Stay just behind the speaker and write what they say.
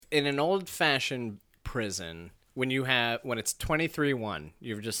in an old-fashioned prison, when it's 23-1,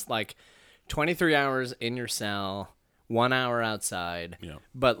 you're just like 23 hours in your cell, 1 hour outside. Yeah.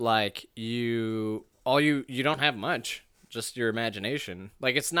 But like you don't have much, just your imagination.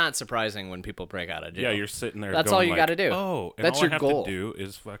 Like, it's not surprising when people break out of jail. Yeah, you're sitting there. That's going all you like, got to do. Oh, and that's all your I have goal. to do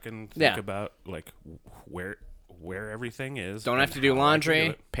is fucking think Yeah. about like where everything is. Don't and have to do how I can laundry,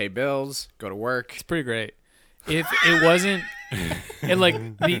 do it. pay bills, go to work. It's pretty great. If it wasn't, and like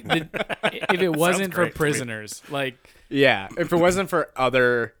if it wasn't for great to me. prisoners, like Yeah, if it wasn't for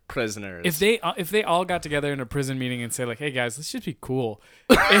other prisoners. if they all got together in a prison meeting and say like, "Hey guys, let's just be cool,"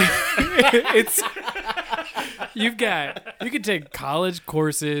 it's you could take college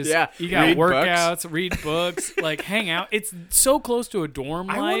courses. Yeah, you got read workouts, read books, like hang out. It's so close to a dorm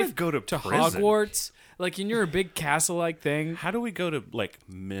I wanna life. go to prison. Hogwarts. Like, and you're a big castle-like thing. How do we go to like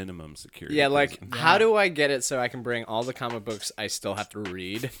minimum security? Yeah, like, prison? how do I get it so I can bring all the comic books I still have to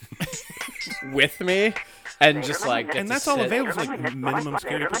read with me and just, like, get and to that's all sit- available for like minimum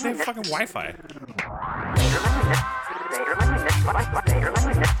security. But they have fucking Wi-Fi.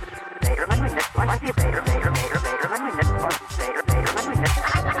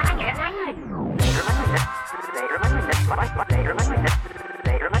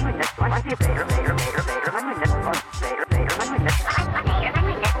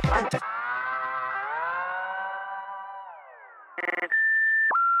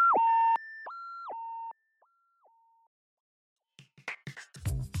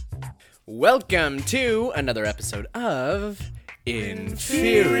 Welcome to another episode of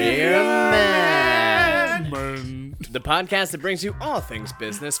Inferior Man, the podcast that brings you all things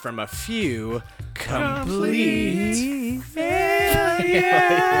business from a few complete failures.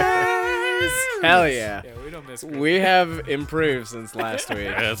 Hell yeah. Yeah, we don't miss. We have improved since last week.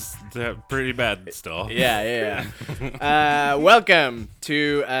 That's pretty bad still. Yeah. Welcome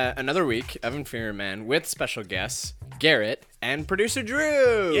to another week of Inferior Man with special guests Garrett and producer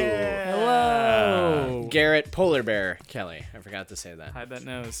Drew. Hello. Garrett Polar Bear Kelly. I forgot to say that. Hide that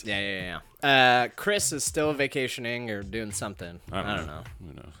nose. Yeah. Chris is still vacationing or doing something. I don't know.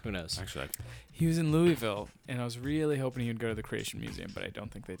 Who knows? Actually, He was in Louisville, and I was really hoping he would go to the Creation Museum, but I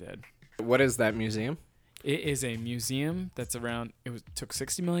don't think they did. What is that museum? It is a museum that's around. Took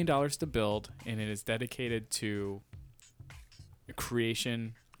 $60 million to build, and it is dedicated to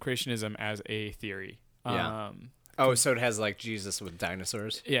creationism as a theory. Yeah. Oh, so it has like Jesus with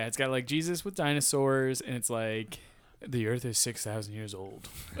dinosaurs? Yeah, it's got like Jesus with dinosaurs, and it's like the Earth is 6,000 years old.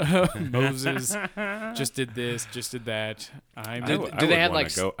 Moses just did this, just did that. Do they have,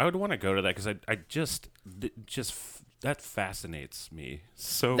 like, I would want to go to that because I just that fascinates me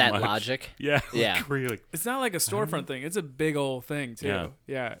so That much. logic? Yeah. Yeah. Like, really, like, It's not like a storefront thing. It's a big old thing too. Yeah.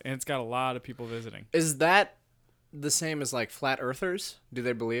 Yeah, and it's got a lot of people visiting. Is that the same as like flat earthers? Do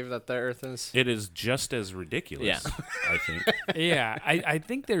they believe that the Earth is? it is just as ridiculous. Yeah. I think. Yeah, I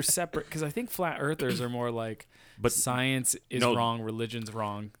think they're separate because I think flat earthers are more like, But science is no. wrong, religion's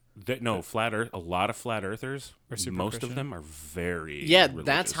wrong. No, flat Earth. A lot of flat earthers. Or super Most Christian? of them are very. Yeah, religious.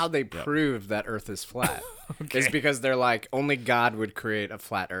 that's how they Yeah. prove that Earth is flat. It's because they're like, only God would create a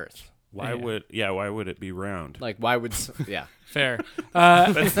flat Earth. Why would it be round? Like, why would? Yeah. Fair.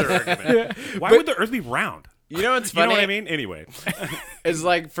 That's their argument. Why would the Earth be round? You know what's You know funny? what I mean? Anyway. It's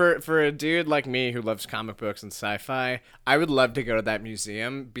like for a dude like me who loves comic books and sci-fi, I would love to go to that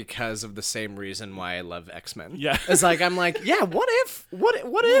museum because of the same reason why I love X-Men. Yeah. It's like I'm like, yeah, what if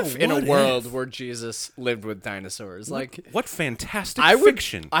in a what world if? where Jesus lived with dinosaurs? Like What fantastic I would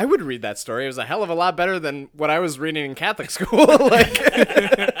fiction. I would read that story. It was a hell of a lot better than what I was reading in Catholic school. Like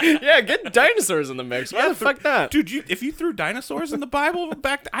yeah, get dinosaurs in the mix. Why the fuck not? Dude, if you threw dinosaurs in the Bible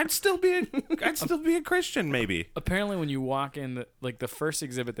back, I'd still be a Christian, maybe. Apparently, when you walk in, like the first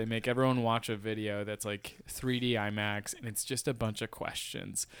exhibit, they make everyone watch a video that's like 3D IMAX, and it's just a bunch of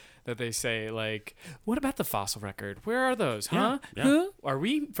questions that they say, like, "What about the fossil record? Where are those? Huh? yeah. Huh? Are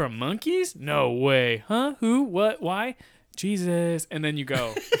we from monkeys? No way. Huh? Who? What? Why? Jesus." And then you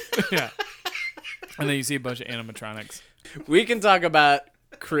go, yeah, and then you see a bunch of animatronics. We can talk about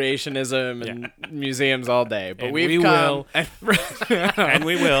creationism and museums all day, but And we've we come. will. And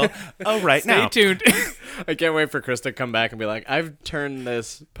we will. Oh, right Stay now. tuned. I can't wait for Chris to come back and be like, I've turned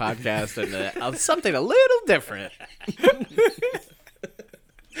this podcast into something a little different.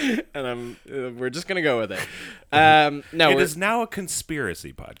 And we're just going to go with it. No, It is now a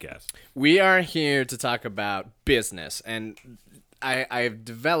conspiracy podcast. we are here to talk about business. And I've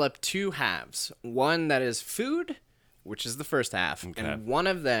developed two halves. One that is food which is the first half, Okay. and one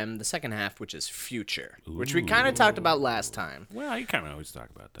of them, the second half, which is future, which we kind of talked about last time. Well, you kind of always talk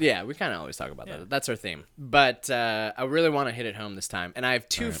about that. Yeah, we kind of always talk about that. That's our theme. But I really want to hit it home this time. And I have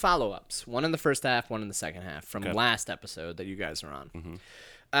two follow-ups, one in the first half, one in the second half, from last episode that you guys are on.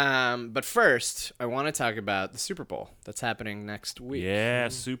 But first, I want to talk about the Super Bowl that's happening next week. Yeah,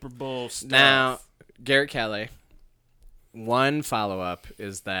 Super Bowl stuff. Now, Garrett Kelly, one follow-up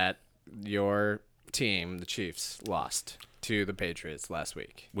is that your team, the Chiefs, lost to the Patriots last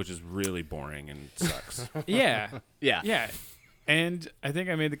week. Which is really boring and sucks. Yeah. Yeah. Yeah. And I think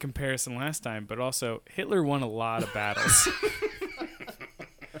I made the comparison last time, but also Hitler won a lot of battles.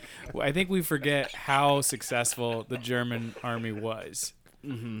 Well, I think we forget how successful the German army was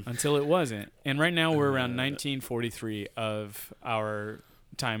until it wasn't. And right now we're around 1943 of our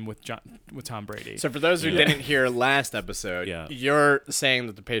time with Tom Brady. So for those who didn't hear last episode, Yeah. you're saying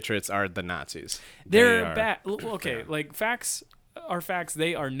that the Patriots are the Nazis. They're are. bad. Okay, like facts are facts.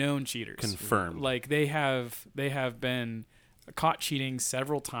 They are known cheaters. Confirmed. Like they have been caught cheating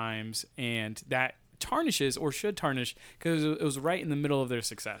several times, and that tarnishes or should tarnish because it was right in the middle of their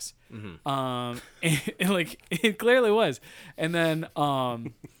success. And like it clearly was. And then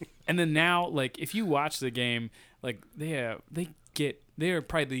now, like if you watch the game, like they are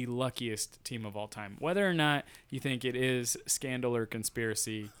probably the luckiest team of all time. Whether or not you think it is scandal or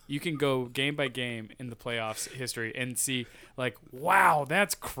conspiracy, you can go game by game in the playoffs history and see, like, wow,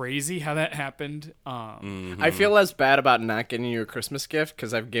 that's crazy how that happened. I feel less bad about not getting you a Christmas gift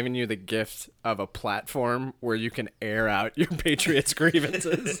because I've given you the gift of a platform where you can air out your Patriots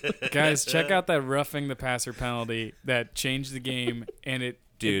grievances. Guys, check out that roughing the passer penalty that changed the game, and it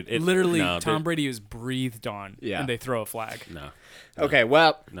Dude, Tom Brady is breathed on, and they throw a flag. No. Okay,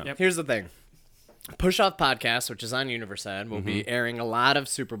 well, No. here's the thing. Push Off Podcast, which is on Universal, will be airing a lot of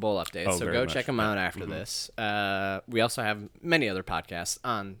Super Bowl updates, Oh, so very go much. check them out after this. We also have many other podcasts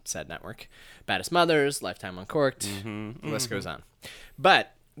on said network. Baddest Mothers, Lifetime Uncorked, the list goes on.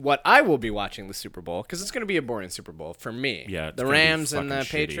 But what I will be watching the Super Bowl, because it's going to be a boring Super Bowl for me. Yeah, it's the gonna be Rams and the fucking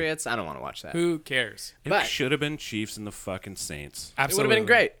shitty. Patriots, I don't want to watch that. Who cares? It But- should have been Chiefs and the fucking Saints. It would Absolutely. have been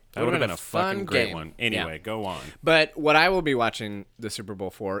great. That would have been a fucking fun great game. one. Anyway, Yeah. go on. But what I will be watching the Super Bowl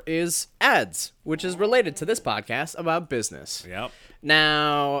for is ads, which is related to this podcast about business. Yep.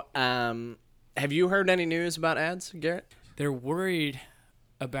 Now, have you heard any news about ads, Garrett? They're worried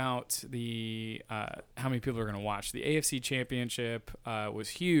about the how many people are going to watch. The AFC Championship was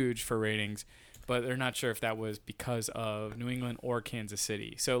huge for ratings, but they're not sure if that was because of New England or Kansas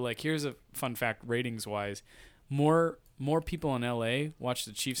City. So, like, here's a fun fact, ratings-wise. More people in LA watch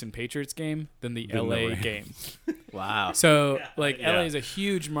the Chiefs and Patriots game than the Than the LA Rams. game. Wow. So, like, Yeah. LA is a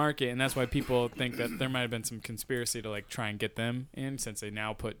huge market, and that's why people think that there might have been some conspiracy to, like, try and get them in, since they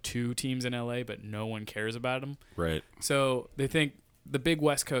now put 2 teams in LA, but no one cares about them. Right. So they think the big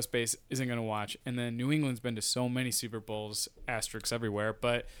West Coast base isn't going to watch, and then New England's been to so many Super Bowls, asterisks everywhere,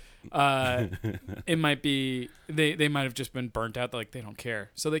 but it might be they might have just been burnt out. Like, they don't care,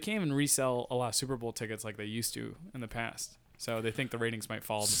 so they can't even resell a lot of Super Bowl tickets like they used to in the past. So they think the ratings might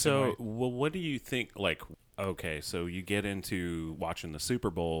fall. The same So, way. well, what do you think? Like, okay, so you get into watching the Super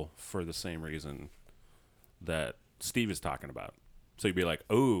Bowl for the same reason that Steve is talking about. So you'd be like,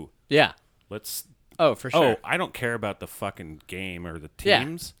 oh, Yeah. let's. Oh, for sure. Oh, I don't care about the fucking game or the yeah.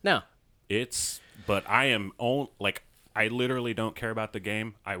 teams. No. But I am like, I literally don't care about the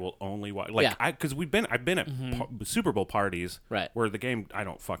game. I will only watch, like, Yeah. because I've been at Super Bowl parties, Right. where the game, I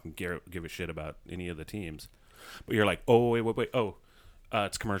don't fucking give a shit about any of the teams. But you're like, oh, wait, oh,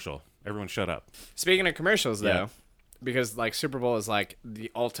 it's commercial. Everyone shut up. Speaking of commercials, though, Yeah. because like Super Bowl is like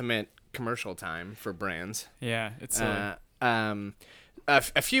the ultimate commercial time for brands. Yeah, it's silly.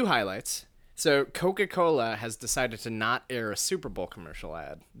 A few highlights. So Coca-Cola has decided to not air a Super Bowl commercial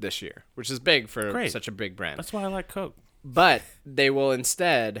ad this year, which is big for Great. such a big brand. That's why I like Coke. But they will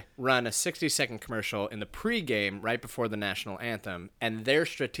instead run a 60-second commercial in the pregame right before the national anthem. And their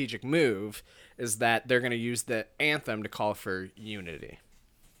strategic move is that they're going to use the anthem to call for unity.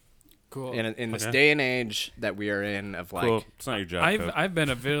 Cool. In this Okay. day and age that we are in of like... Cool. It's not your job, Coke. I've been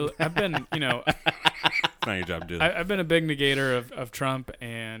It's not your job to do that. I've been a big negator of Trump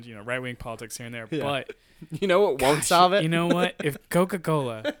and right wing politics here and there, but You know what won't solve it? you know what? If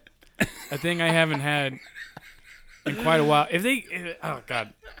Coca-Cola, a thing I haven't had in quite a while, oh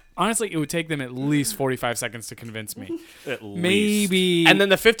god, honestly, it would take them at least 45 seconds to convince me. At least. Maybe, And then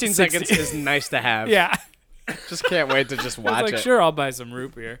the 15 60 seconds is nice to have. yeah. Just can't wait to just I watch was like, it. sure, I'll buy some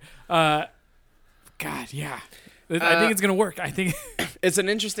root beer. God, yeah. I think it's gonna work. I think It's an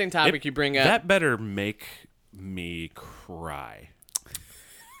interesting topic you bring up. That better make me cry.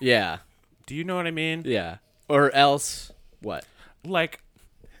 Yeah. Do you know what I mean? Yeah. Or else what? Like,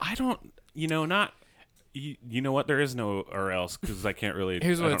 I don't, not. You know what? There is no or else because I can't really.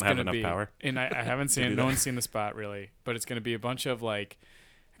 Here's I what don't it's have gonna enough be, power. and I haven't seen do it. that. No one's seen the spot really, but it's gonna be a bunch of like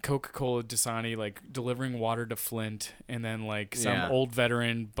Coca-Cola Dasani like delivering water to Flint, and then like some Yeah. old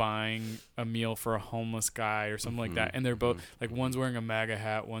veteran buying a meal for a homeless guy or something like that, and they're both like one's wearing a MAGA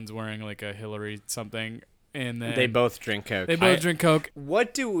hat, one's wearing like a Hillary something, and then They both drink Coke. they both drink Coke.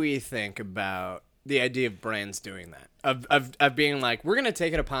 What do we think about the idea of brands doing that? Of being like, we're gonna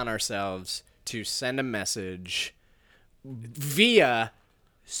take it upon ourselves to send a message via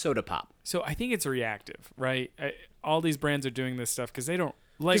soda pop. So I think it's reactive, right? All these brands are doing this stuff because they don't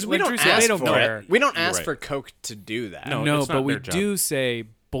like. Because we like don't Drew said, ask they don't for care. it. We don't ask right. for Coke to do that. No. No, it's not but we their job. do say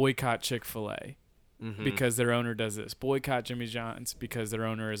boycott Chick-fil-A Mm-hmm. because their owner does this. Boycott Jimmy John's because their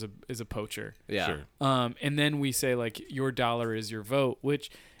owner is a poacher. Yeah. Sure. And then we say like your dollar is your vote, which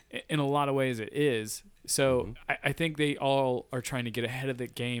in a lot of ways it is. So I think they all are trying to get ahead of the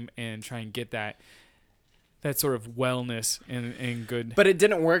game and try and get that sort of wellness and good. But it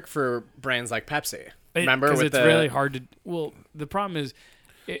didn't work for brands like Pepsi. Remember, because with it's really hard to. Well, the problem is.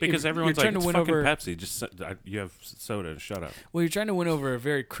 Because everyone's you're like, trying it's to win fucking over, Pepsi. Just you have soda. Shut up. Well, you're trying to win over a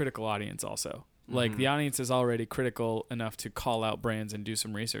very critical audience also. Like Mm-hmm. the audience is already critical enough to call out brands and do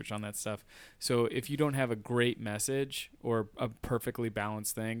some research on that stuff. So if you don't have a great message or a perfectly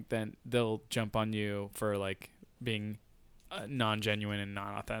balanced thing, then they'll jump on you for like being non-genuine and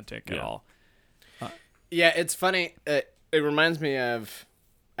non-authentic at Yeah. all. Yeah, it's funny. It reminds me of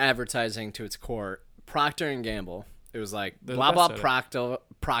advertising to its core. Procter and Gamble. It was like The blah best blah at it.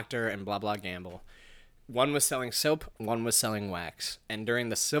 Procter and blah blah Gamble. One was selling soap, one was selling wax. And during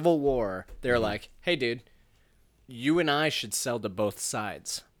the Civil War, they were like, "Hey, dude, you and I should sell to both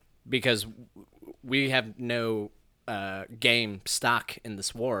sides because we have no game stock in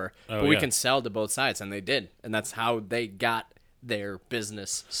this war, Oh, but we yeah. can sell to both sides." And they did, and that's how they got their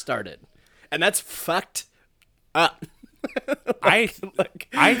business started. And that's fucked up. I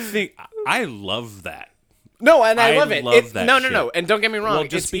think I love that. No, and I I love it. love that no, shit. and don't get me wrong. Well,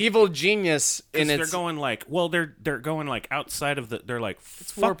 just it's be- evil genius in They're its. going like, well, they're going like outside of the. They're like,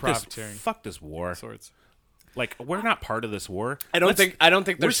 war fuck this, profiteering. fuck this war. Sorts. Like, we're not part of this war. I don't think they're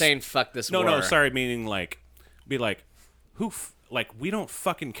we're s- saying fuck this No, war. no, sorry, meaning like, be like, like we don't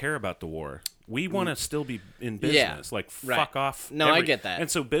fucking care about the war. We want to still be in business. Like, right. fuck off. No, I get that. And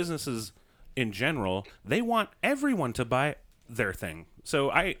so businesses in general, they want everyone to buy their thing.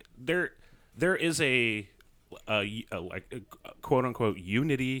 So there is a quote unquote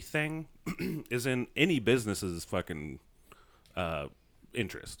unity thing is in any business's fucking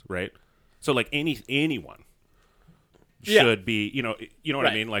interest, right? So like anyone Yeah. should be, you know what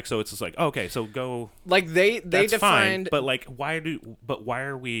Right. I mean? Like, so it's just like, okay, so go. Like they That's fine, defined. but like, why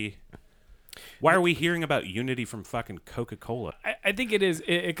are we hearing about unity from fucking Coca-Cola? I think it is.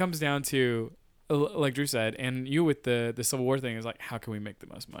 It comes down to, like Drew said, and you with the Civil War thing is like, how can we make the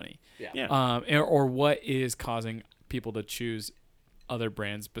most money? Yeah. Or what is causing people to choose other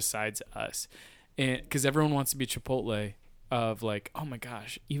brands besides us? And because everyone wants to be Chipotle, of like, oh my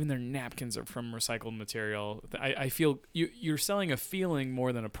gosh, even their napkins are from recycled material. I feel you're selling a feeling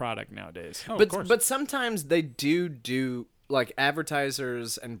more than a product nowadays. Oh, of course. but sometimes they do like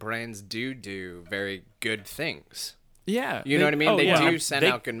advertisers and brands do very good things. Yeah, You know what I mean? oh, They yeah. do send They-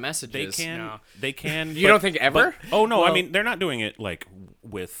 out good messages. They can. You don't think ever? Oh no, I Well- mean they're not doing it like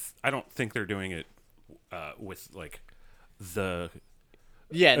with. I don't think they're doing it with like the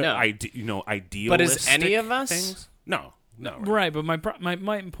Yeah, no. idealistic. But is any of us? things? No. Right, but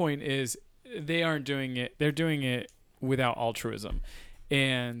my point is they aren't doing it. They're doing it without altruism,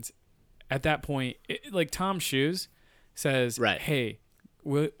 and at that point, like Tom's Shoes says, Right. Hey,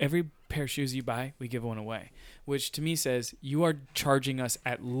 every pair of shoes you buy, we give one away, which to me says you are charging us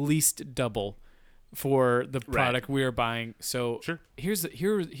at least double for the product we are buying. So Sure.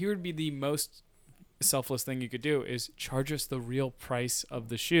 here would be the most selfless thing you could do is charge us the real price of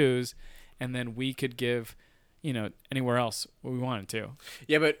the shoes, and then we could give anywhere else what we wanted to.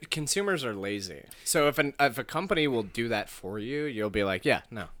 Yeah, but consumers are lazy. So if a company will do that for you, you'll be like, yeah,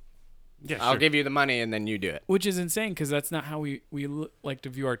 no. Yeah, I'll sure. give you the money and then you do it. Which is insane because that's not how we like to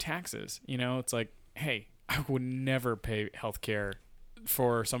view our taxes. It's like, hey, I would never pay healthcare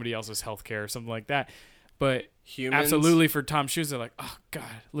for somebody else's healthcare or something like that. But Humans, absolutely for Tom's Shoes, they're like, oh God,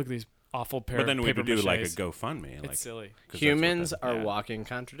 look at these awful pair But then of we paper could do like a maches. GoFundMe. It's Like, silly. 'cause that's what Humans that- are yeah. walking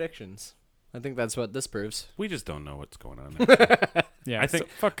contradictions. I think that's what this proves. We just don't know what's going on. There. Yeah, I think so,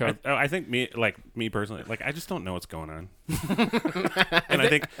 fuck code. I think me personally, like I just don't know what's going on. And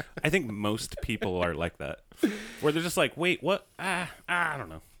I think most people are like that, where they're just like, wait, what? I don't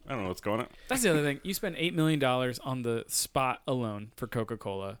know. I don't know what's going on. That's the other thing. You spent $8 million on the spot alone for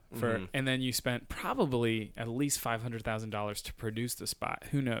Coca-Cola, and then you spent probably at least $500,000 to produce the spot.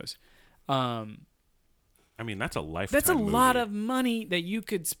 Who knows? I mean, that's a lifetime. That's a movie. lot of money that you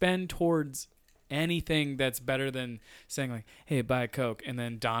could spend towards anything that's better than saying like, "Hey, buy a Coke," and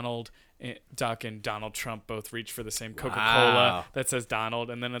then Donald Duck and Donald Trump both reach for the same Coca-Cola that says Donald,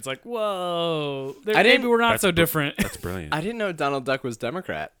 and then it's like, whoa, maybe we're not so different. That's brilliant. I didn't know Donald Duck was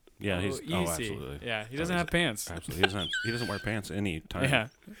Democrat. Yeah, he's easy. absolutely. Yeah, he doesn't have pants. Absolutely, he doesn't wear pants any time. Yeah.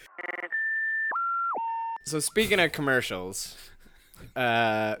 So speaking of commercials,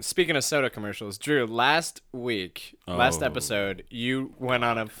 speaking of soda commercials, Drew, last episode, you went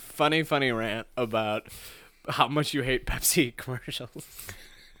on a funny rant about how much you hate Pepsi commercials.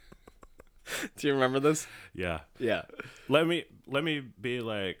 Do you remember this? Yeah. Yeah. Let me be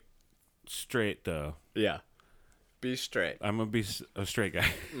like straight though. Yeah. Be straight. I'm gonna be a straight guy.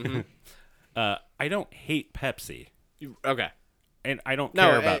 Mm-hmm. I don't hate Pepsi, Okay. and I don't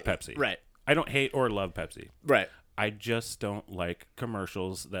care about Pepsi. Right. I don't hate or love Pepsi. Right. I just don't like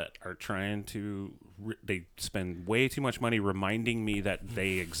commercials that are trying to. They spend way too much money reminding me that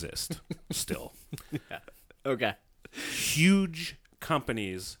they exist. Still. Yeah. Okay. Huge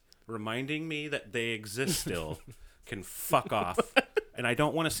companies reminding me that they exist still can fuck off, and I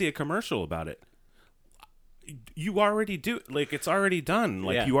don't want to see a commercial about it. You already do, like, it's already done.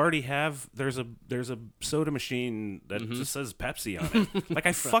 Like, you already have. There's a soda machine that just says Pepsi on it. Like,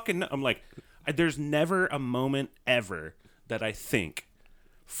 I fucking know. I'm like, there's never a moment ever that I think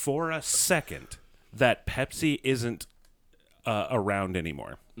for a second that Pepsi isn't around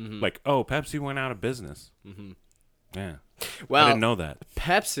anymore. Like, oh, Pepsi went out of business. Yeah. Well, I didn't know that.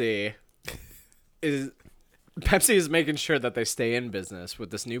 Pepsi is making sure that they stay in business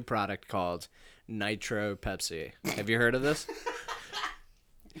with this new product called Nitro Pepsi. Have you heard of this?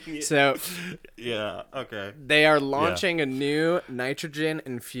 So, Yeah. Okay. they are launching a new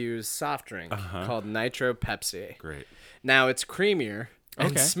nitrogen-infused soft drink called Nitro Pepsi. Great. Now, it's creamier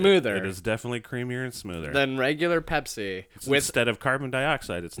and Okay. smoother It is definitely creamier and smoother. than regular Pepsi Instead of carbon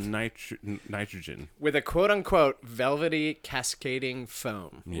dioxide, it's nitrogen. with a quote-unquote velvety cascading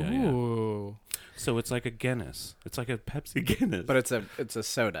foam. Yeah. Ooh. So it's like a Guinness. It's like a Pepsi Guinness. But it's a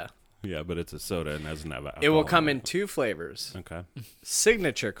soda. yeah, but it's a soda and doesn't have alcohol. It will come in 2 flavors. Okay.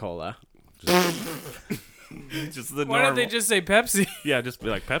 Signature Cola. Just the Why normal. don't they just say Pepsi? Yeah, just be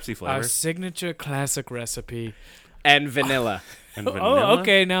like Pepsi Our flavor signature classic recipe. And vanilla. and vanilla. Oh,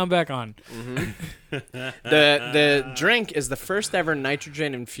 okay. Now I'm back on. The drink is the first ever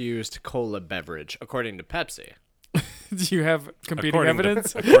nitrogen infused cola beverage, according to Pepsi. Do you have competing According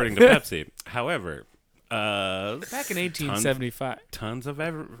evidence? according to Pepsi. However, Back in 1875. tons of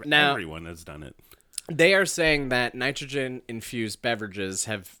Now- everyone has done it. They are saying that nitrogen infused beverages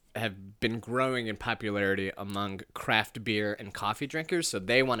have been growing in popularity among craft beer and coffee drinkers, so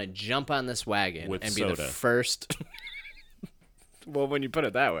they want to jump on this wagon With and be soda. the first. Well, when you put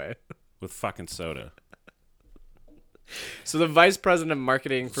it that way. With fucking soda. So the vice president of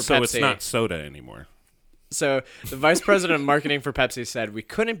marketing for So Pepsi. it's not soda anymore. So the vice president of marketing for Pepsi said, "We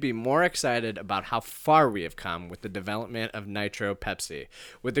couldn't be more excited about how far we have come with the development of Nitro Pepsi.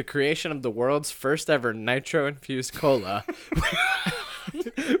 With the creation of the world's first ever nitro-infused cola,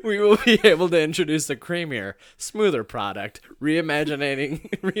 we will be able to introduce a creamier, smoother product, reimagining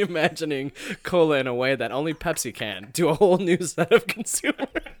cola in a way that only Pepsi can to a whole new set of consumers."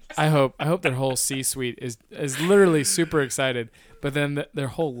 I hope their whole C-suite is literally super excited, but then their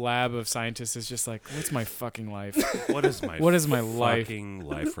whole lab of scientists is just like, "What's my fucking life?" What is my What is my life? fucking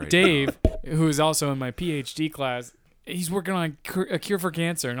life right Dave, who is also in my PhD class, he's working on a cure for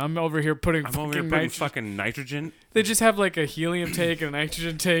cancer, and I'm over here putting now? I'm fucking over here putting nitrogen. fucking nitrogen. They just have like a helium tank and a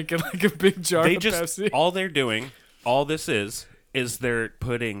nitrogen tank and like a big jar They of just Pepsi. all they're doing, all this is they're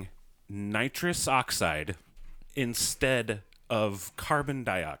putting nitrous oxide instead of carbon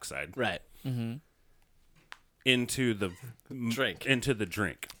dioxide Right. into the Drink. into the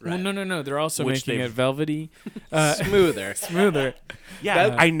drink. Well, no. They're also Which making they've- it velvety, Smoother. smoother.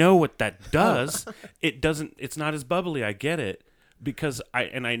 Yeah, I know what that does. It doesn't. It's not as bubbly. I get it because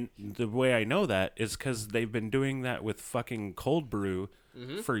the way I know that is because they've been doing that with fucking cold brew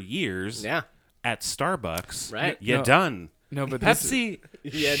for years. Yeah. At Starbucks. Right. You No. done. No, but this is- Pepsi.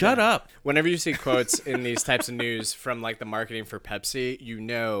 Yeah, shut up. Whenever you see quotes in these types of news from like the marketing for Pepsi, you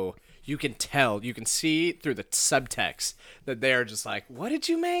can tell, you can see through the subtext that they're just like, "What did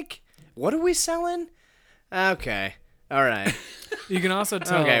you make? What are we selling?" Okay. All right. you can also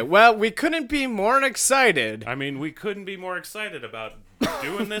tell. Okay. Well, we couldn't be more excited. I mean, we couldn't be more excited about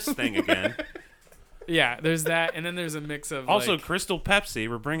doing this thing again. Yeah, there's that, and then there's a mix of Also, like, Crystal Pepsi,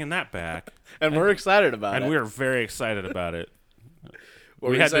 we're bringing that back, And we're excited about and it. we are very excited about it. What were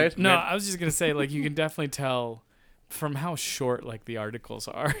we you had to- saying? No, I was just gonna say, like, you can definitely tell from how short like the articles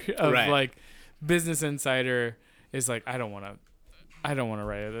are of Right. like Business Insider is like, I don't want to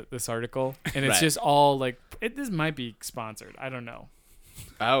write this article, and it's Right. just all like this might be sponsored. I don't know.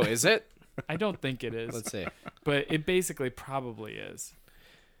 Oh, is it? I don't think it is, Let's see. but it basically probably is.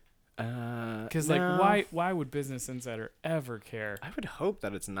 Because like, no. why would Business Insider ever care? I would hope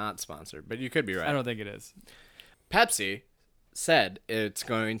that it's not sponsored, but you could be right. I don't think it is. Pepsi said it's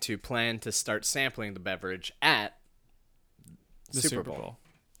going to plan to start sampling the beverage at The Super Bowl.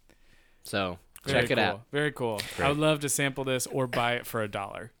 So Very check it cool. out. Very cool. Great. I would love to sample this or buy it for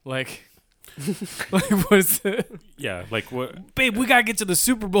 $1. Like, like what's the Yeah, like what? babe? We gotta get to the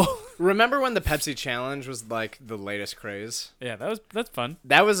Super Bowl. Remember when the Pepsi challenge was like the latest craze? Yeah, that's fun.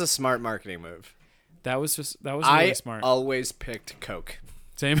 That was a smart marketing move. That was really I smart. always picked Coke.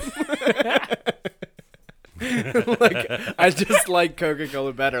 Same. Like I just like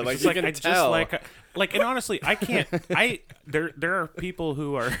Coca-Cola better. Like It's you like can I tell. just like, and honestly, I can't. There are people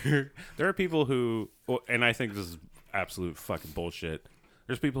who are there are people who, and I think this is absolute fucking bullshit.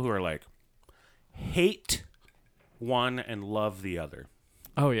 There's people who are like hate one and love the other,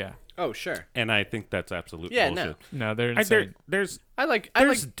 Oh yeah. Oh sure. and I think that's absolute Yeah, bullshit. No, they're I, insane. there's I like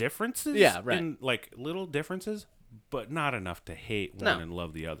differences, Yeah, right. in, like little differences, but not enough to hate one No. and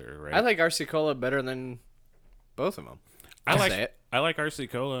love the other, right? I like RC Cola better than both of them. I like say it. I like RC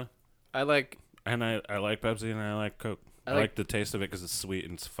Cola, I like and I like Pepsi, and I like Coke. I like- like the taste of it because it's sweet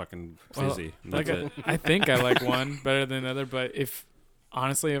and it's fucking Well, fizzy. And like that's it. I think I like one better than the other, but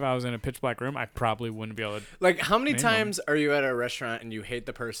honestly, if I was in a pitch black room, I probably wouldn't be able to. Like, how many Name 'em. times are you at a restaurant and you hate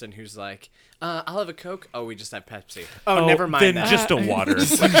the person who's like, I'll have a Coke. Oh, we just have Pepsi. Oh, never mind Then that. just a water.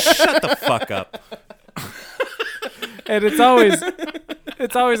 Like, shut the fuck up. And it's always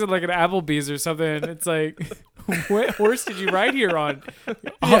at like an Applebee's or something. And it's like, what horse did you ride here on? You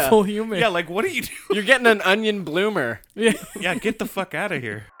awful human. Yeah, like what are you doing? You're getting an onion bloomer. Yeah. Yeah, get the fuck out of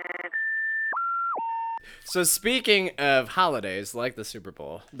here. So speaking of holidays like the Super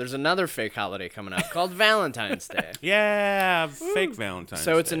Bowl, there's another fake holiday coming up called Valentine's Day. Yeah, fake Valentine's.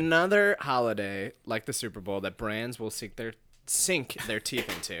 So it's Day. another holiday like the Super Bowl that brands will sink their teeth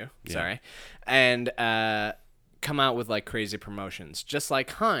into. Yeah. Sorry, and come out with like crazy promotions. Just like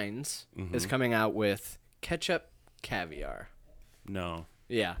Heinz is coming out with ketchup caviar. No.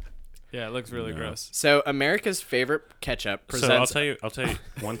 Yeah. Yeah, it looks really No. gross. So America's favorite ketchup So presents. I'll tell you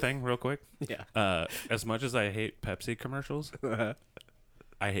one thing real quick. Yeah. As much as I hate Pepsi commercials,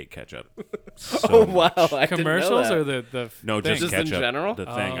 I hate ketchup. Oh wow! I Commercials didn't know or that. the No, thing? just in ketchup. general? The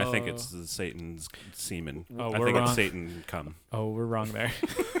thing. I think Oh. it's the Satan's semen. Oh, I we're think wrong. it's Satan cum. Oh, we're wrong there.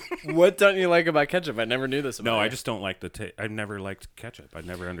 What don't you like about ketchup? I never knew this about No, it. I just don't like the taste. I've never liked ketchup. I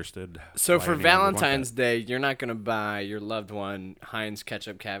never understood. So why for anyone would want Valentine's that. Day, you're not gonna buy your loved one Heinz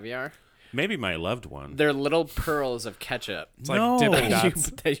ketchup caviar. Maybe my loved one. They're little pearls of ketchup It's like No. Dippin' that you, Dots.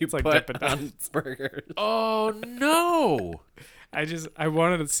 that you like put Dippin' on burgers. Oh no! I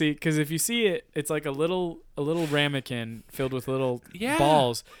wanted to see, because if you see it, it's like a little ramekin filled with little Yeah.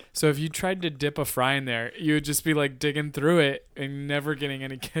 balls. So if you tried to dip a fry in there, you would just be like digging through it and never getting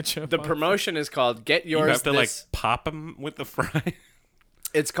any ketchup. The on it. promotion is called "Get You Yours." have to this, like pop them with the fry.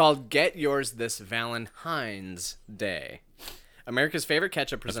 It's called "Get Yours This Valentine's Day." America's favorite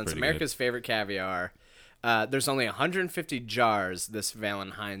ketchup presents pretty America's favorite caviar. There's only 150 jars this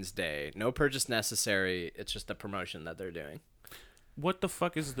Valentine's Day. No purchase necessary. It's just a promotion that they're doing. What the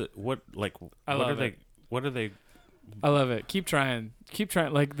fuck is the what like? I what love are they? it. What are they? I love it. Keep trying.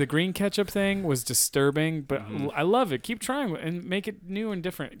 Like the green ketchup thing was disturbing, but I love it. Keep trying and make it new and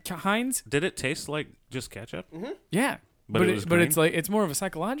different. Heinz, Did it taste like just ketchup? yeah, But it was but it's green? like it's more of a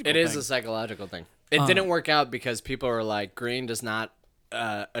psychological. It is thing. a psychological thing. It didn't work out because people are like, green does not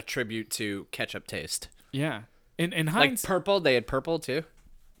attribute to ketchup taste. Yeah, and Like Heinz, purple, they had purple too.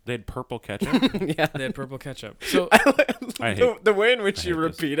 They had purple ketchup. Yeah. they had purple ketchup. So I hate. The way in which you hate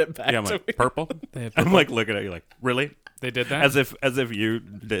this. repeat it back Yeah, I'm to like me. purple. they had I'm purple. like looking at you like really, They did that. as if you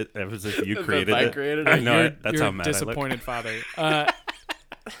did, as if you As if created I it. created I it. know You're, it. That's you're how a mad I look. disappointed father.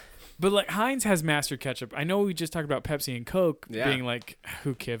 But like Heinz has master ketchup. I know we just talked about Pepsi and Coke Yeah. being like,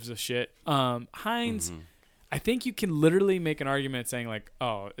 who gives a shit? Heinz, Mm-hmm. I think you can literally make an argument saying like,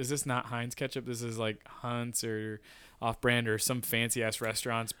 oh, is this not Heinz ketchup? This is like Hunt's or Off-Brand or some fancy ass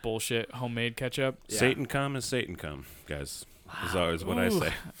restaurant's bullshit homemade ketchup. Yeah. Satan come is Satan come, guys. Is always what I Ooh,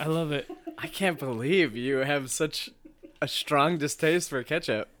 say. I love it. I can't believe you have such a strong distaste for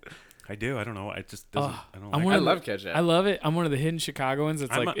ketchup. I do. I don't know. I just doesn't. I don't I'm like one I of the- love ketchup. I love it. I'm one of the hidden Chicagoans.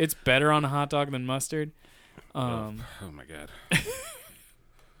 It's it's better on a hot dog than mustard. oh my god.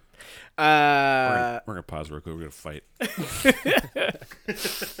 We're gonna pause real quick. We're gonna fight.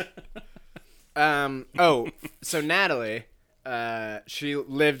 So Natalie, she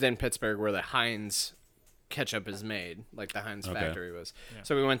lived in Pittsburgh where the Heinz ketchup is made, like the Heinz factory was. Yeah.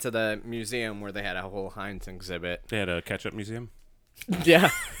 So we went to the museum where they had a whole Heinz exhibit. They had a ketchup museum. Yeah.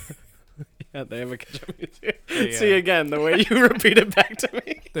 Yeah, they have a ketchup museum. They, See again the way you repeat it back to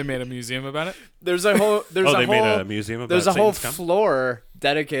me. They made a museum about it. There's a whole They made a museum about there's a whole Satan's cum? floor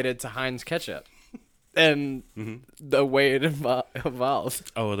dedicated to Heinz ketchup, and the way it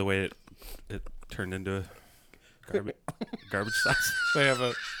evolved. Oh, the way it turned into garbage sauce. They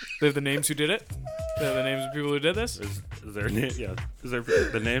have the names who did it. They have the names of people who did this. Is there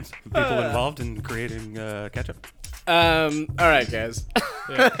the names of people involved in creating ketchup? All right, guys.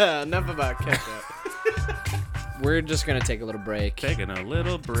 Enough about ketchup. We're just gonna take a little break, Taking a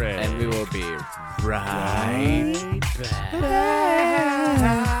little break. and we will be right back.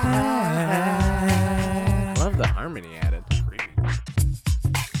 Love the harmony added.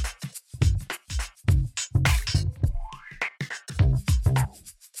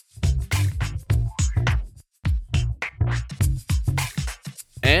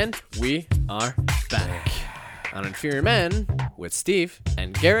 And we are back on Inferior Men with Steve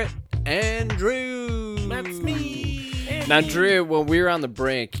and Garrett and Drew. That's me. Now, Drew, when we were on the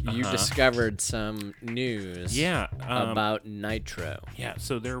break, you discovered some news about Nitro. Yeah,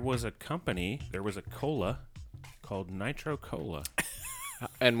 so there was a cola called Nitro Cola.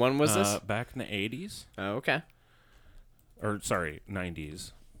 And when was this? Back in the 80s. Oh, okay. Or, sorry,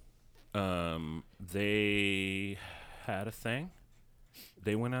 90s. They had a thing.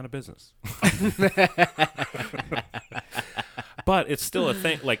 They went out of business. But it's still a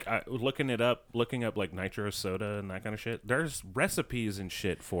thing. Like, looking up like nitro soda and that kind of shit. There's recipes and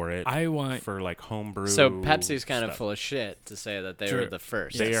shit for it. For like homebrew. So Pepsi's kind of stuff. full of shit to say that they Drew, were the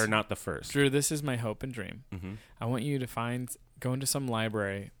first. They are not the first. Drew, this is my hope and dream. Mm-hmm. I want you to go into some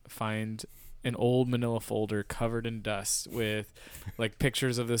library, find an old manila folder covered in dust with like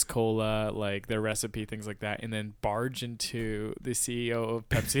pictures of this cola, like their recipe, things like that, and then barge into the CEO of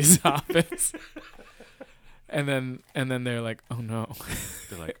Pepsi's office. And then they're like, oh no.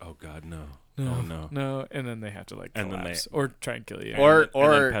 They're like, oh god, no. No, Oh no. no, and then they have to like And then collapse or try and kill you. Or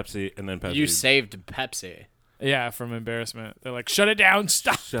and then Pepsi. you saved Pepsi. Yeah, from embarrassment. They're like, shut it down,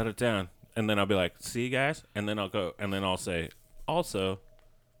 stop. Shut it down. And then I'll be like, see you guys? And then I'll go. And then I'll say, also,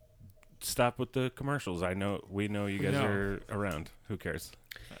 stop with the commercials. We know you guys are around. Who cares?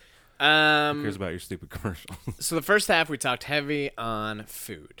 Who cares about your stupid commercials? So the first half, we talked heavy on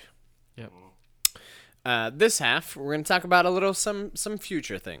food. Yep. This half, we're going to talk about a little some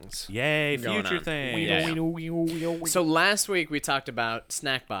future things. Yay, Going future on. thing. Yeah. So last week we talked about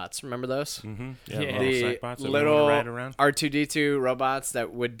snack bots. Remember those? Mm-hmm. Yeah. Little snack The bots that we little wanna ride around. R2D2 robots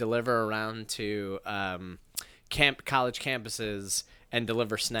that would deliver around to college campuses and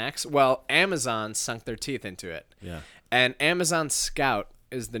deliver snacks. Well, Amazon sunk their teeth into it. Yeah. And Amazon Scout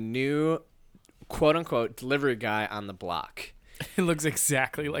is the new quote-unquote delivery guy on the block. It looks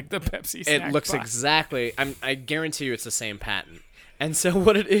exactly like the Pepsi snack It looks box. exactly. I guarantee you, it's the same patent. And so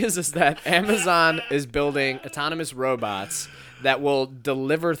what it is that Amazon is building autonomous robots that will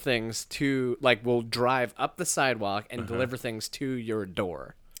deliver things to, like, will drive up the sidewalk and deliver things to your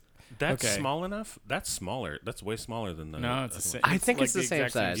door. That's Okay. small enough? That's smaller. That's way smaller than the... No, it's the same. I think like it's the same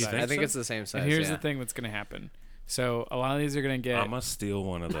exact size. You think I think so? it's the same size. And here's yeah. the thing that's going to happen. So a lot of these are going to get... I'm going to steal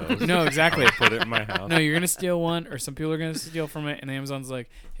one of those. No, exactly. Put it in my house. No, you're going to steal one, or some people are going to steal from it, and Amazon's like,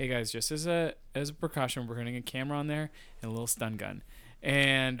 hey, guys, just as a precaution, we're putting a camera on there and a little stun gun.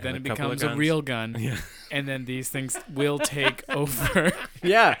 And then a it couple of becomes a guns. real gun, Yeah. and then these things will take over.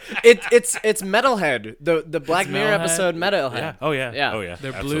 Yeah, it's Metalhead, the Black Mirror Metalhead. episode Metalhead. Yeah. Oh, yeah. Yeah. Oh, yeah.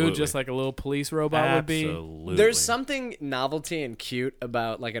 They're Absolutely. blue, just like a little police robot would be. Absolutely. There's something novelty and cute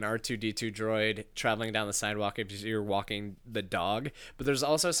about like an R2D2 droid traveling down the sidewalk if you're walking the dog, but there's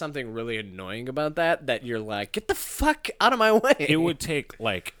also something really annoying about that you're like, get the fuck out of my way. It would take,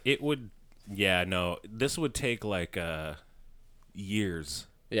 like... This would take, like, years...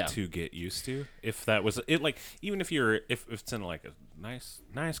 Yeah. to get used to, if that was it, like even if it's in like a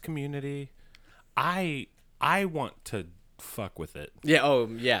nice community, I want to fuck with it, Yeah. Oh,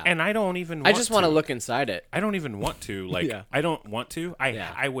 yeah. and I don't even. I just want to look inside it. I don't even want to. Like Yeah. I don't want to.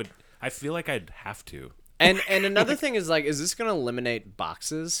 Yeah. I would. I feel like I'd have to. And another thing is like, is this gonna eliminate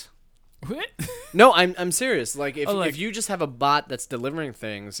boxes? What? No, I'm serious. Like like- if you just have a bot that's delivering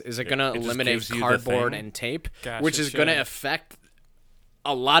things, is it gonna it just eliminate gives you the cardboard thing? and tape, Gosh, which it is gonna should. affect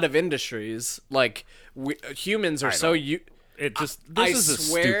a lot of industries. Like humans are so It just I this is a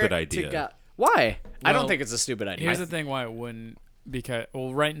swear stupid to idea. God. Why? I don't Well, think it's a stupid idea. Here's the thing why it wouldn't, because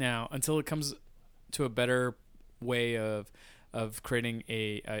right now, until it comes to a better way of creating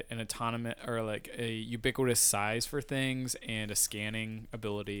an autonomous or like a ubiquitous size for things and a scanning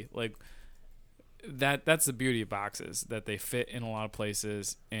ability, like that's the beauty of boxes, that they fit in a lot of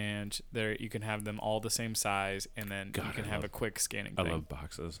places, and there you can have them all the same size, and then you can have a quick scanning I thing. love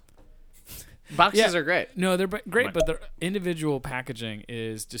boxes. Boxes are great. No, they're great, but the individual packaging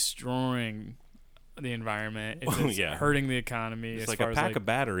is destroying the environment. It's hurting the economy. It's as like far a as pack of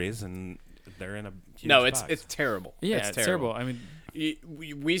batteries, and they're in a huge No, box. it's terrible. yeah, it's terrible. I mean,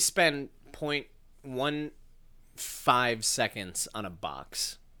 We spend 0.15 seconds on a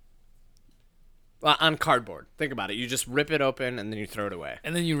box. Well, on cardboard. Think about it. You just rip it open and then you throw it away.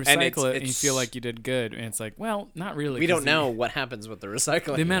 and then you recycle it and you feel like you did good, and it's like, well, not really. We 'cause don't know what happens with the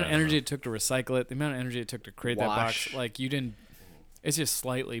recycling. the amount of energy it took to recycle it, the amount of energy it took to create that Wash. box. Like you didn't. It's just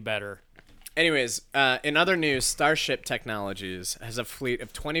slightly better. Anyways, in other news, Starship Technologies has a fleet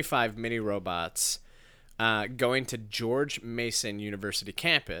of 25 mini robots going to George Mason University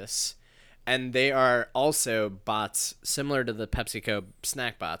campus, and they are also bots similar to the PepsiCo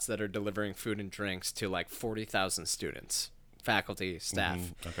snack bots that are delivering food and drinks to like 40,000 students, faculty, staff.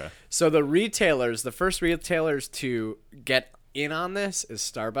 Okay. So the first retailers to get in on this is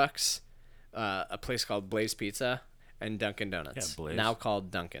Starbucks, a place called Blaze Pizza, and Dunkin' Donuts, Yeah, Blaze. now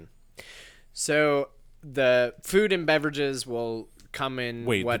called Dunkin'. So the food and beverages will come in.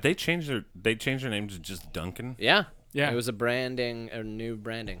 Wait, did they change their name to just Dunkin'? Yeah. Yeah. It was a new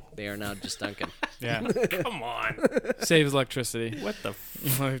branding. They are now just Dunkin'. Yeah, Come on. saves electricity. What the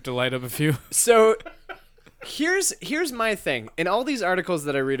You might have to light up a few. So here's my thing. In all these articles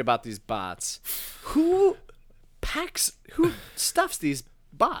that I read about these bots, who stuffs these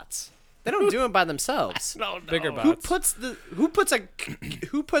bots? They don't do it by themselves. Bigger Who bots.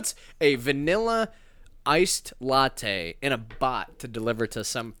 who puts a vanilla iced latte in a bot to deliver to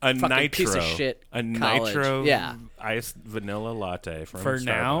some A fucking nitro. piece of shit A college? nitro Yeah. iced vanilla latte from For Starbucks.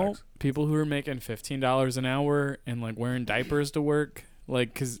 now, people who are making $15 an hour and like wearing diapers to work,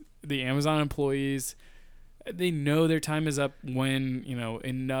 like, because the Amazon employees, they know their time is up when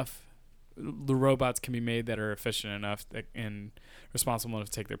enough the robots can be made that are efficient enough and responsible enough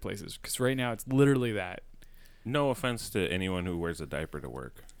to take their places. Because right now it's literally that. No offense to anyone who wears a diaper to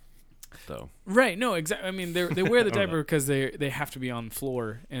work, though. Right? No, exactly. I mean, they wear the diaper because they have to be on the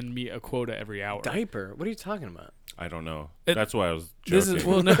floor and meet a quota every hour. Diaper? What are you talking about? I don't know. It- That's why I was joking. This is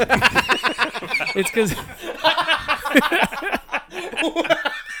well, no. It's because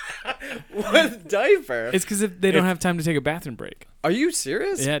What diaper? it's because if they don't have time to take a bathroom break. Are you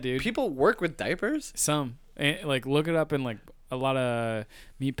serious? Yeah, dude. People work with diapers? Some and, like look it up in like a lot of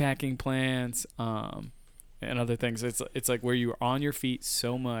meatpacking plants, and other things. It's like where you're on your feet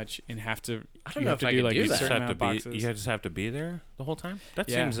so much and have to. I don't you know have if to I do can like do a that. certain amount of boxes. You just have to be there the whole time? That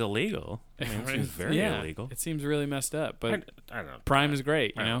Yeah. seems illegal. I mean, it seems very yeah, illegal. It seems really messed up, but I don't know. Prime is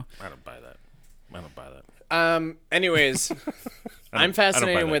great, you know. I don't buy that. I don't buy that. Anyways, I'm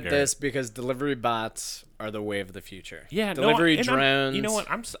fascinated buy that, with Garrett. this because delivery bots are the way of the future. Yeah, delivery and drones. you know what?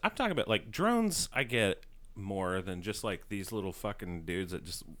 I'm talking about like drones. I get more than just like these little fucking dudes that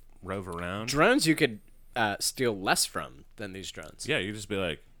just rove around. Drones you could steal less from than these drones. Yeah, you just be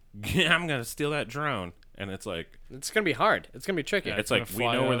like, yeah, I'm gonna steal that drone, and it's like, It's gonna be hard. It's gonna be tricky. Yeah, it's gonna like we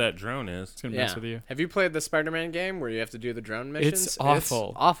fly know where up. that drone is. It's gonna Yeah. mess with you. Have you played the Spider-Man game where you have to do the drone missions? It's awful.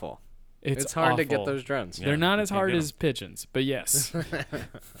 It's awful. It's hard to get awful. those drones. Yeah. They're not you as can't hard get as pigeons, but yes.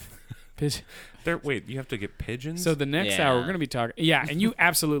 Wait, you have to get pigeons. So the next Yeah. hour we're gonna be talking. Yeah, and you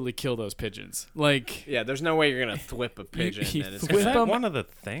absolutely kill those pigeons. Like Yeah, there's no way you're gonna thwip a pigeon. you and it's thwip is gonna- that them. one of the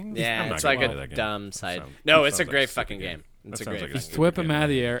things? I'm yeah, not it's gonna like play that a game. dumb side. Sounds- No, that it's a sounds like great stupid fucking game. It's That a sounds great like a fucking whip stupid them out of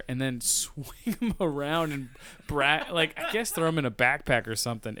game. the air and then swing them around and like I guess throw them in a backpack or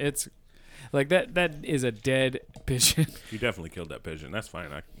something. It's like that is a dead pigeon. You definitely killed that pigeon. That's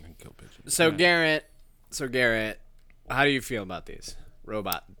fine. I can kill pigeons. So Garrett, how do you feel about these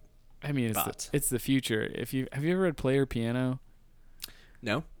robot? I mean, Bots. it's the future. Have you ever read Player Piano?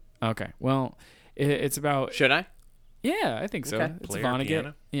 No, Okay, well, it's about should I? yeah, I think so. Okay. It's Player Vonnegut.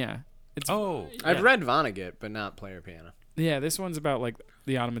 Piano? Yeah, it's Oh, I've Yeah. read Vonnegut, but not Player Piano. yeah. This one's about like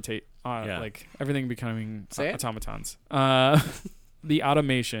the Yeah. like everything becoming Say it. automatons. The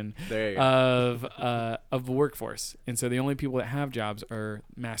automation There you go. of the workforce, and so the only people that have jobs are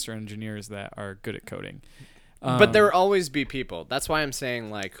master engineers that are good at coding. But there will always be people. That's why I'm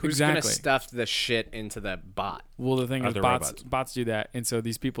saying, like, who's gonna Exactly. stuff the shit into the bot? Well, the thing is, Other bots robots. do that, and so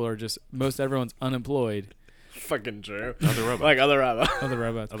these people are just most everyone's unemployed, Fucking true. Other robots. Like other robots. Other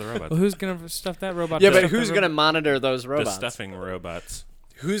robots. Other robots. Well, who's gonna stuff that robot? Yeah, to but stuff who's that gonna robot? monitor those The robots? stuffing robots.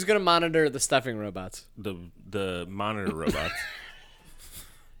 Who's gonna monitor the stuffing robots? The monitor robots.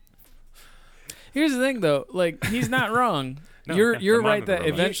 Here's the thing, though. Like, he's not wrong. No, you're the right that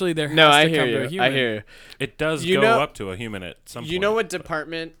monitor robot. eventually there has No, to I come hear to a you. human. I hear you. It does You go know- up to a human at some point. You know what but-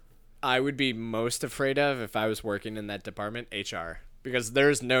 department I would be most afraid of if I was working in that department? HR. Because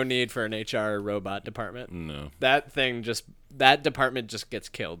there's no need for an HR robot department. No. That department just gets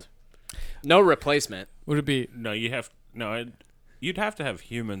killed. No replacement. Would it be No, you'd have to have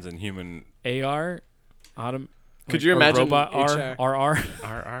humans and human AR? Could you imagine robot HR? RR?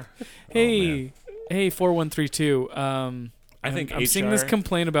 RR. Hey, 4132. I think I'm seeing this HR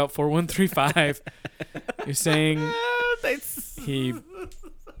complaint about 4135. You're saying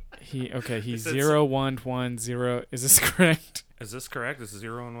he's It's- 0110. Is this correct? Is this correct? This is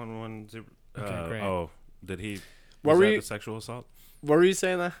 01110. Okay, great. Oh, did he? What Was were that you- the sexual assault? What were you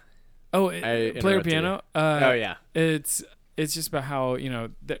saying there? Oh, I player interrupted piano. Oh yeah. It's just about how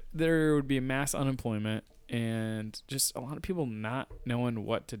there would be mass unemployment and just a lot of people not knowing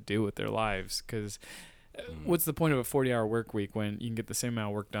what to do with their lives. Because what's the point of a 40-hour work week when you can get the same amount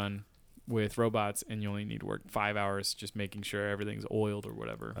of work done with robots and you only need to work 5 hours just making sure everything's oiled or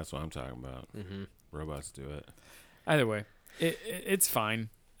whatever? That's what I'm talking about. Mm-hmm. Robots do it. Either way, it's fine.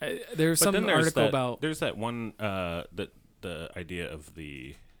 There's But some then there's article that, about there's that one the idea of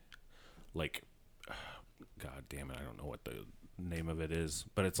the like God damn it, I don't know what the name of it is,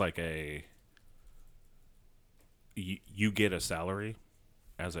 but it's like you get a salary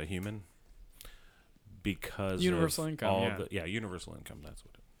as a human because Universal of income, all yeah. universal income. That's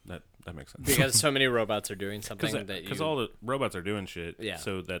what that makes sense. Because so many robots are doing something that Because you. all the robots are doing shit, Yeah.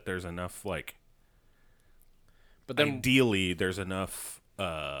 so that there's enough like. But then Ideally, there's enough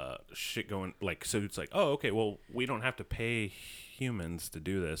shit going. Like, so it's like, oh, okay, well, we don't have to pay humans to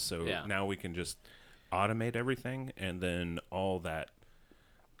do this, so Yeah. now we can just automate everything, and then all that.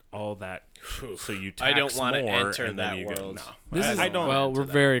 So you tax I don't want to enter and that then you world. no, This I, is I don't. well, we're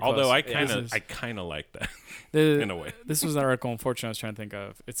very close. Although I This is- kind of like that the- in a way. This was an article, unfortunately, I was trying to think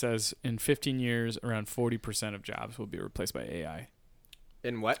of. It says in 15 years, around 40% of jobs will be replaced by AI.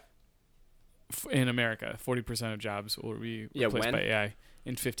 in what? In America, 40% of jobs will be Yeah, replaced when? by AI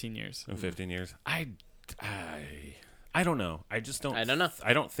in 15 years. In 15 years, I don't know. I just don't. I don't know.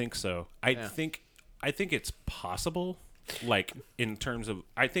 I don't think so. I Yeah. think it's possible. Like in terms of,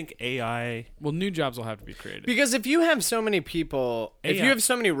 I think AI. Well, new jobs will have to be created. Because if you have so many people, if you AI. have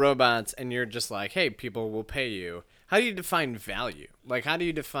so many robots, and you're just like, hey, people will pay you. How do you define value? Like, how do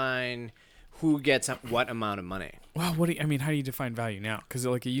you define who gets what amount of money? Well, how do you define value now? Because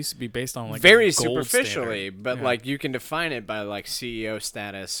like it used to be based on like Very a gold superficially, standard. but Yeah. like you can define it by like CEO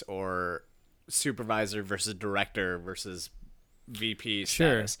status or supervisor versus director versus VP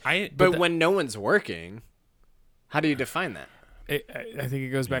Sure. status. But But the- when no one's working, how do you define that? I think it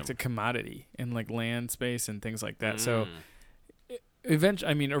goes back to commodity and like land space and things like that. Mm. So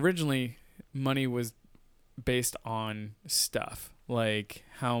originally money was based on stuff like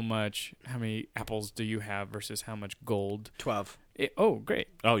how many apples do you have versus how much gold. 12. Oh, great.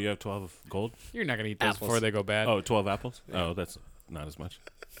 Oh, you have 12 gold? You're not going to eat those Apples. before they go bad. Oh, 12 apples? Oh, that's not as much.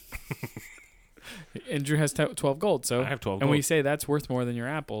 And Drew has 12 gold. So I have 12 and we gold. say that's worth more than your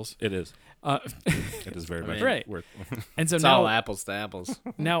apples. It is. Uh, It is very much Right. worth. and so It's now all apples to apples.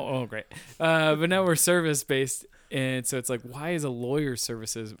 oh great. But now we're service based, and so it's like, why is a lawyer's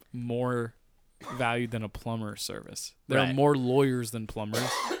services more valued than a plumber's service? There are Right. more lawyers than plumbers.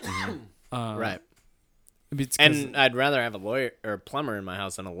 Right. It's 'cause- And I'd rather have a lawyer or a plumber in my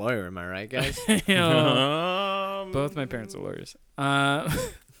house than a lawyer. Am I right, guys? you know, both my parents are lawyers.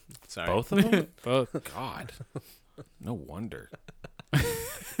 Sorry. Both of them? Both. God. No wonder.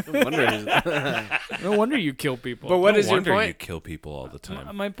 No wonder. No wonder you kill people. But what no is your wonder you point? kill people all the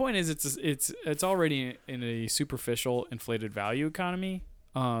time. My point is, it's already in a superficial, inflated value economy,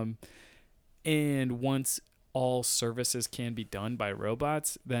 and once all services can be done by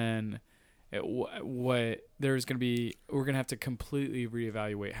robots, then we're gonna have to completely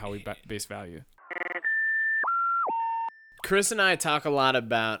reevaluate how we base value. Chris and I talk a lot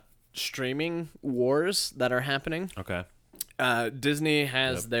about streaming wars that are happening. Okay. Disney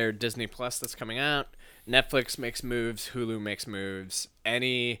has Yep. their Disney Plus that's coming out. Netflix makes moves. Hulu makes moves.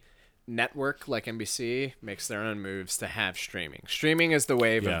 Any network like NBC makes their own moves to have streaming. Streaming is the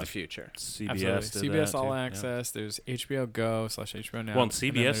wave Yeah. of the future. CBS did CBS that All too. Yeah. Access. There's HBO Go / HBO Now. Well, and and then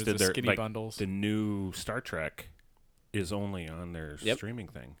CBS there's did the their skinny like bundles. the new Star Trek is only on their Yep. streaming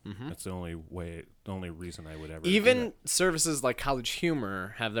thing. Mhm. That's the only reason I would ever Even do services like College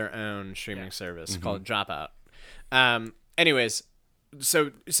Humor have their own streaming service called Dropout. Anyways,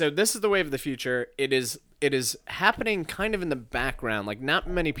 so this is the wave of the future. It is happening kind of in the background. Like, not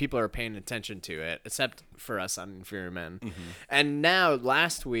many people are paying attention to it, except for us on Inferior Men. Mm-hmm. And now,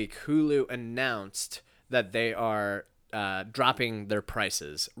 last week, Hulu announced that they are dropping their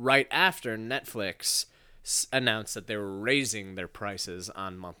prices right after Netflix announced that they were raising their prices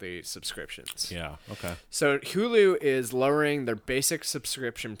on monthly subscriptions. Yeah, okay. So Hulu is lowering their basic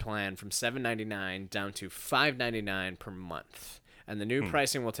subscription plan from $7.99 down to $5.99 per month. And the new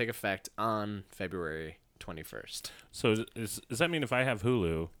pricing will take effect on February 21st. So does that mean if I have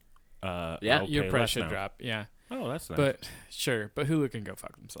Hulu, yeah, I'll Your pay price less should now? drop. Yeah. Oh, that's nice. But Hulu can go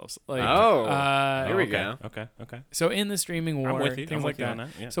fuck themselves. Like, here we okay. go. Okay. So in the streaming war, I'm with you. things I'm like with you that. on that,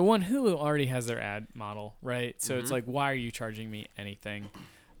 yeah. So Hulu already has their ad model, right? So it's like, why are you charging me anything?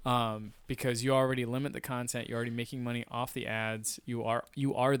 Because you already limit the content. You're already making money off the ads. You are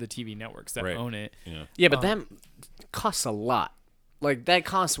the TV networks that Right. own it. Yeah, but that costs a lot. Like, that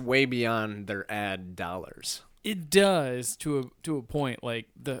costs way beyond their ad dollars. It does to a point. Like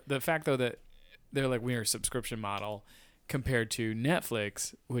the fact though that they're like, we're a subscription model compared to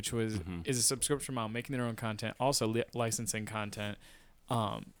Netflix, which is a subscription model making their own content, also licensing content,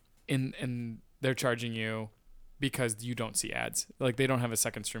 and they're charging you because you don't see ads. Like, they don't have a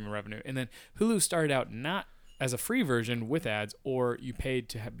second stream of revenue. And then Hulu started out not as a free version with ads, or you paid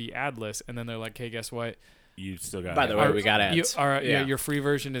to be adless, and then they're like, hey, guess what? You still got. By the way, we got ads. Your free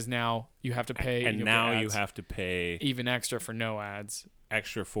version is now you have to pay, and you'll now get you ads, have to pay even extra for no ads.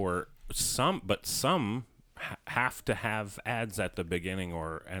 extra for some, but some have to have ads at the beginning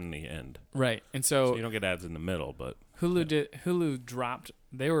or and the end. Right. And So you don't get ads in the middle, but Hulu dropped.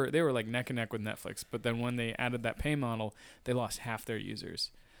 They were like neck and neck with Netflix, but then when they added that pay model, they lost half their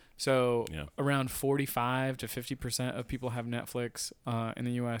users. So around 45 to 50% of people have Netflix in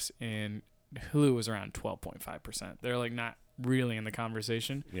the US, and Hulu was around 12.5%. They're like not really in the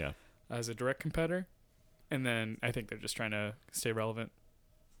conversation as a direct competitor. And then I think they're just trying to stay relevant.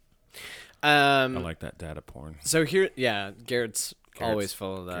 I like that data porn. So here, Garrett's always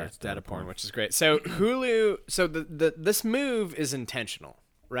full of that data porn, which is great. So Hulu, so this move is intentional,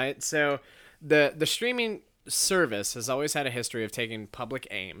 right? So the streaming service has always had a history of taking public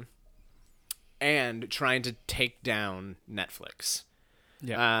aim and trying to take down Netflix.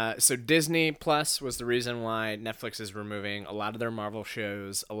 Yeah. So Disney Plus was the reason why Netflix is removing a lot of their Marvel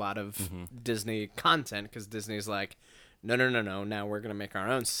shows, a lot of Disney content, because Disney's like, no. Now we're gonna make our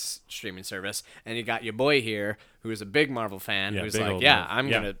own streaming service, and you got your boy here, who's a big Marvel fan, who's like, I'm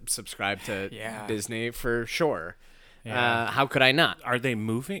gonna subscribe to Disney for sure. Yeah. How could I not? Are they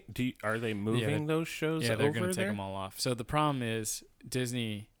moving? Are they moving those shows? Yeah, they're over going to there? take them all off. So the problem is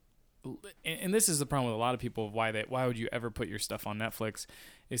Disney, and this is the problem with a lot of people. Why would you ever put your stuff on Netflix?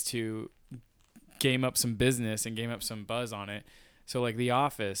 Is to game up some business and game up some buzz on it. So like The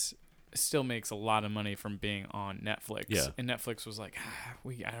Office still makes a lot of money from being on Netflix. Yeah. And Netflix was like,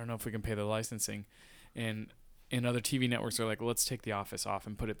 I don't know if we can pay the licensing, and other TV networks are like, let's take The Office off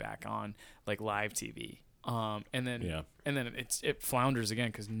and put it back on like live TV. And then it flounders again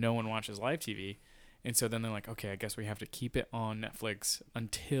because no one watches live TV. And so then they're like, okay, I guess we have to keep it on Netflix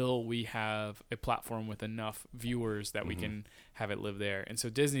until we have a platform with enough viewers that we can have it live there. And so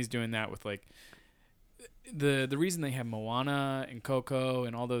Disney's doing that with like the reason they have Moana and Coco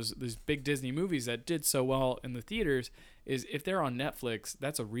and all those big Disney movies that did so well in the theaters is if they're on Netflix,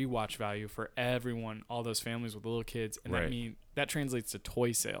 that's a rewatch value for everyone, all those families with little kids, and that translates to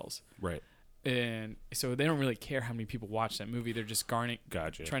toy sales. Right. And so they don't really care how many people watch that movie. They're just trying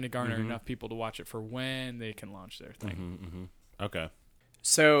to garner enough people to watch it for when they can launch their thing. Okay.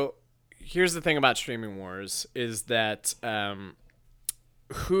 So here's the thing about streaming wars is that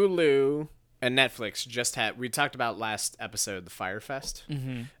Hulu and Netflix just had, we talked about last episode, the Fyre Fest,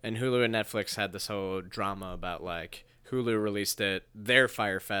 and Hulu and Netflix had this whole drama about like Hulu released their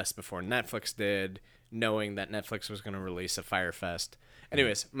Fyre Fest before Netflix did, knowing that Netflix was going to release a Fyre Fest.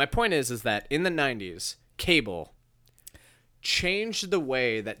 Anyways, my point is that in the 90s, cable changed the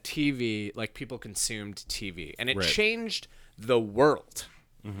way that TV, like people consumed TV, and it changed the world.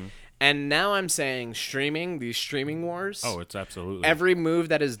 And now I'm saying these streaming wars. Oh, it's absolutely. Every move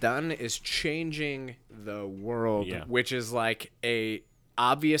that is done is changing the world, which is like a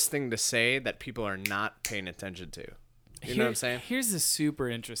obvious thing to say that people are not paying attention to. You know what I'm saying? Here's the super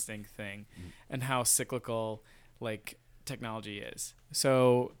interesting thing and how cyclical like technology is.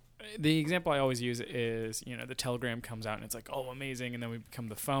 So the example I always use is, the telegram comes out and it's like, oh, amazing. And then we become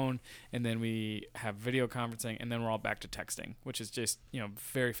the phone, and then we have video conferencing, and then we're all back to texting, which is just,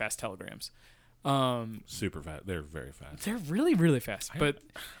 very fast telegrams. Super fast. They're very fast. They're really, really fast. But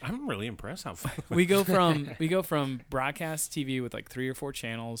I'm really impressed how fast. we go from broadcast TV with like 3 or 4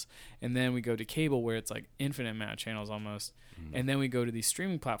 channels, and then we go to cable where it's like infinite amount of channels almost, and then we go to these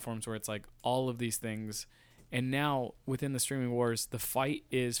streaming platforms where it's like all of these things. And now within the streaming wars, the fight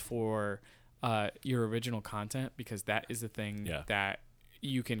is for your original content, because that is the thing that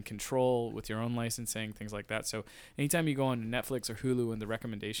you can control with your own licensing, things like that. So anytime you go on Netflix or Hulu and the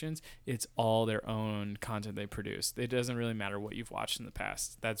recommendations, it's all their own content they produce. It doesn't really matter what you've watched in the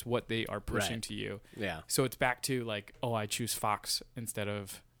past. That's what they are pushing to you. Yeah. So it's back to like, oh, I choose Fox instead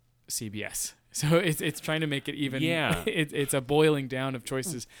of CBS. So it's trying to make it even. Yeah. It's a boiling down of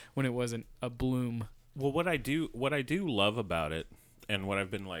choices when it wasn't a bloom. Well, what I do love about it, and what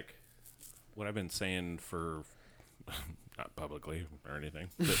I've been saying for. Not publicly or anything,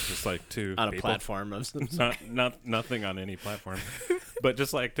 but just like to on a people. platform of some not nothing on any platform, but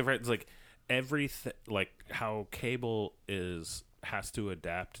just like different. It's like everything, like how cable has to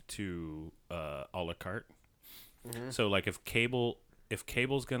adapt to a la carte. Mm-hmm. So like if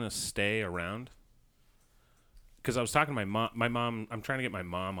cable's gonna stay around, because I was talking to my mom. I'm trying to get my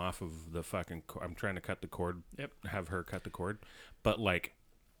mom off of the fucking. I'm trying to cut the cord. Yep. Have her cut the cord, but like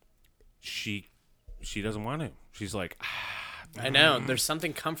she doesn't want to. She's like, I know. There's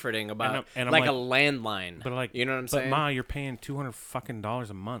something comforting about and I'm like a landline. But like, you know what I'm saying? But Ma, you're paying $200 fucking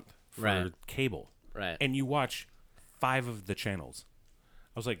a month for cable, right? And you watch 5 of the channels.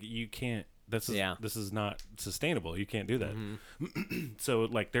 I was like, you can't. This is not sustainable. You can't do that. Mm-hmm. So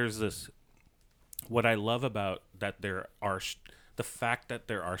like, there's this. What I love about that there are the fact that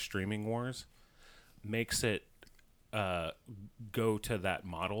there are streaming wars makes it go to that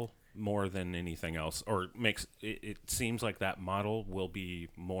model more than anything else, or makes it seems like that model will be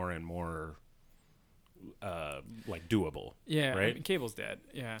more and more like doable. Yeah, right. I mean, cable's dead.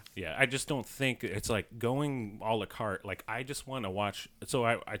 Yeah. Yeah, I just don't think it's like going a la carte. Like I just want to watch. So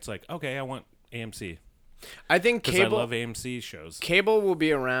it's like, okay, I want AMC. I think cable. I love AMC shows. Cable will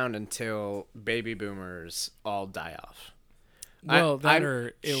be around until baby boomers all die off. Well,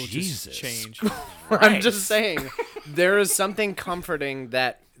 or it'll Jesus just change. I'm just saying, there is something comforting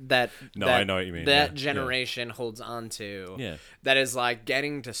that I know what you mean. That generation holds on to. Yeah. That is like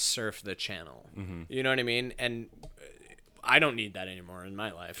getting to surf the channel. Mm-hmm. You know what I mean? And I don't need that anymore in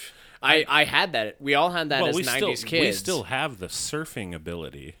my life. I had that. We all had that as 90s kids. We still have the surfing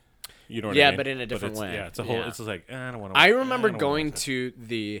ability. You know what I mean? Yeah, but in a different way. Yeah, it's a whole. Yeah. It's just like I don't want to. I remember going to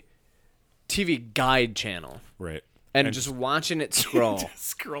the TV Guide channel, right, and just watching it scroll,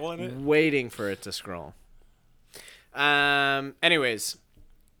 scrolling it, waiting for it to scroll. Anyways,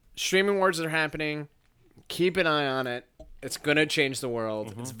 streaming wars are happening. Keep an eye on it. It's gonna change the world.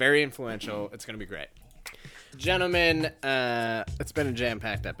 Mm-hmm. It's very influential. It's gonna be great. Gentlemen, it's been a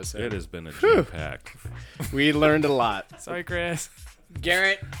jam-packed episode. It has been a jam-packed. We learned a lot. Sorry, Chris.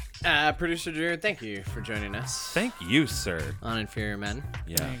 Garrett, producer Drew, thank you for joining us. Thank you, sir. On Inferior Men.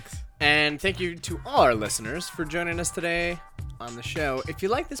 Yeah. Thanks. And thank you to all our listeners for joining us today on the show. If you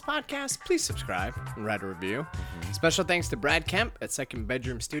like this podcast, please subscribe and write a review. Mm-hmm. Special thanks to Brad Kemp at Second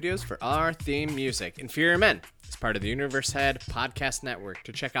Bedroom Studios for our theme music. Inferior Men is part of the Universe Head Podcast Network.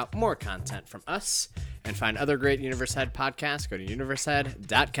 To check out more content from us and find other great Universe Head podcasts, go to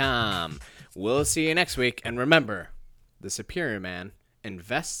universehead.com. We'll see you next week. And remember, the Superior Man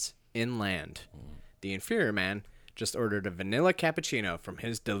invests in land. The Inferior Man just ordered a vanilla cappuccino from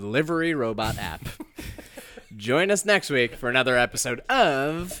his delivery robot app. Join us next week for another episode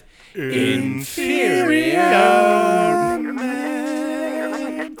of Inferior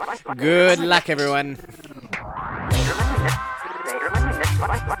Man. Good luck, everyone.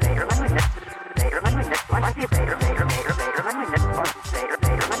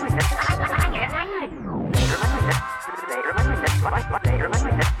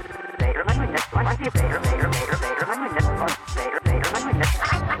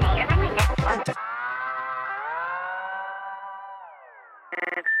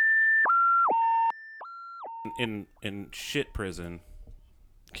 In shit prison,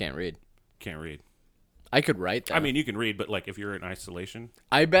 Can't read. I could write that. I mean, you can read, but like if you're in isolation,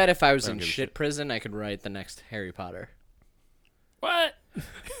 I bet if I was in shit prison, I could write the next Harry Potter. What?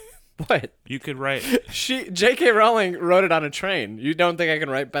 What? you could write. J.K. Rowling wrote it on a train. You don't think I can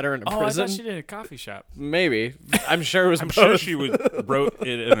write better in a prison? I thought she did a coffee shop. Maybe. I'm sure it was. I'm sure she wrote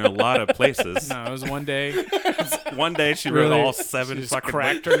it in a lot of places. No, it was one day. One day she wrote all 7 she just fucking.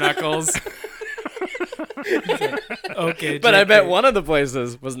 Cracked her knuckles. Okay, But I bet JK. one of the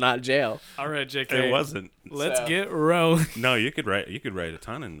places was not jail. All right, JK. It wasn't. Let's So- get rolling. No, you could write a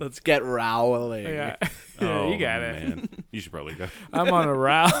ton and Let's get rowling. Yeah, oh, you got it. man. You should probably go. I'm on a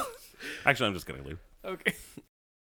row. Actually, I'm just gonna leave. Okay.